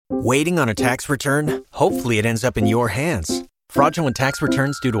Waiting on a tax return? Hopefully it ends up in your hands. Fraudulent tax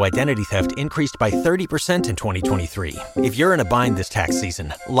returns due to identity theft increased by 30% in 2023. If you're in a bind this tax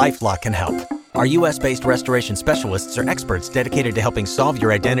season, LifeLock can help. Our U.S.-based restoration specialists are experts dedicated to helping solve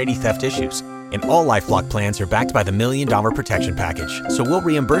your identity theft issues. And all LifeLock plans are backed by the $1 Million Protection Package. So we'll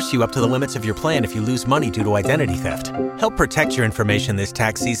reimburse you up to the limits of your plan if you lose money due to identity theft. Help protect your information this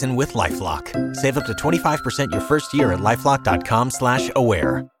tax season with LifeLock. Save up to 25% your first year at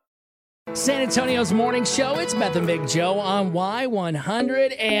LifeLock.com/aware. San Antonio's morning show. It's Beth and Big Joe on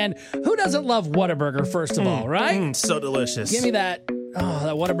Y100. And who doesn't love Whataburger, first of all, right? So delicious. Give me that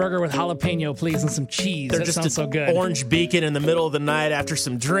Whataburger with jalapeno, please, and some cheese. They're that just sounds so good. Orange beacon in the middle of the night after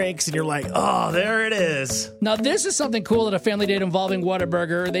some drinks, and you're like, oh, there it is. Now, this is something cool at a family date involving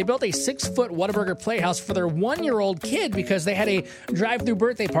Whataburger. They built a 6-foot Whataburger Playhouse for their 1-year-old kid because they had a drive-through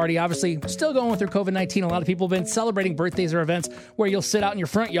birthday party. Obviously, still going through COVID-19. A lot of people have been celebrating birthdays or events where you'll sit out in your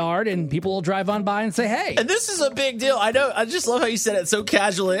front yard and people will drive on by and say, hey. And this is a big deal. I know. I just love how you said it so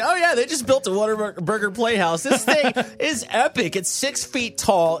casually. Oh, yeah, they just built a Whataburger Playhouse. This thing is epic. It's 6 feet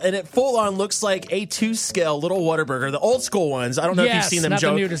tall. And it full on looks like A2 scale little Whataburger, the old school ones. I don't know if you've seen them, not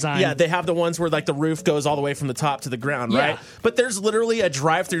Joe. The new design. Yeah, they have the ones where like the roof goes all the way from the top to the ground, right? But there's literally a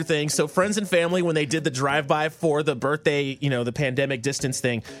drive-through thing. So friends and family, when they did the drive-by for the birthday, the pandemic distance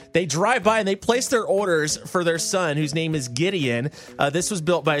thing, they drive by and they place their orders for their son, whose name is Gideon. This was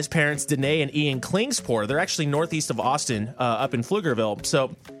built by his parents, Danae and Ian Klingspor. They're actually northeast of Austin, up in Pflugerville.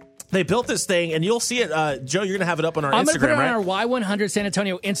 So they built this thing, and you'll see it. Joe, you're going to have it up on our Instagram, right? I'm going to put it on our Y100 San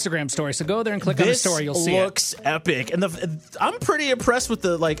Antonio Instagram story, so go there and click on the story. You'll see it. This looks epic. And I'm pretty impressed with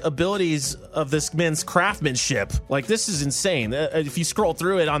the abilities of this man's craftsmanship. Like, this is insane. If you scroll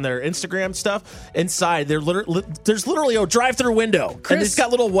through it on their Instagram stuff, inside, there's literally a drive-through window. Chris, and it's got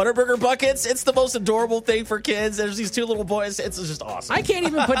little Whataburger buckets. It's the most adorable thing for kids. There's these two little boys. It's just awesome. I can't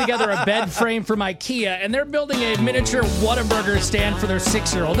even put together a bed frame from IKEA, and they're building a miniature Whataburger stand for their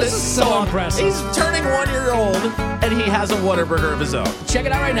 6-year-old. This is so impressive. He's turning 1-year-old, and he has a Whataburger of his own. Check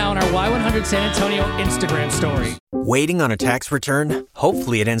it out right now on our Y100 San Antonio Instagram story. Waiting on a tax return?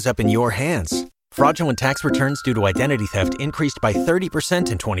 Hopefully it ends up in your hands. Fraudulent tax returns due to identity theft increased by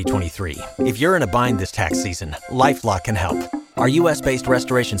 30% in 2023. If you're in a bind this tax season, LifeLock can help. Our U.S.-based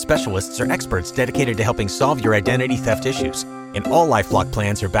restoration specialists are experts dedicated to helping solve your identity theft issues. And all LifeLock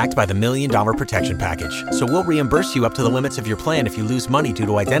plans are backed by the $1 Million Protection Package. So we'll reimburse you up to the limits of your plan if you lose money due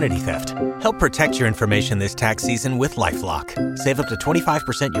to identity theft. Help protect your information this tax season with LifeLock. Save up to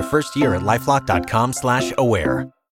 25% your first year at LifeLock.com/aware.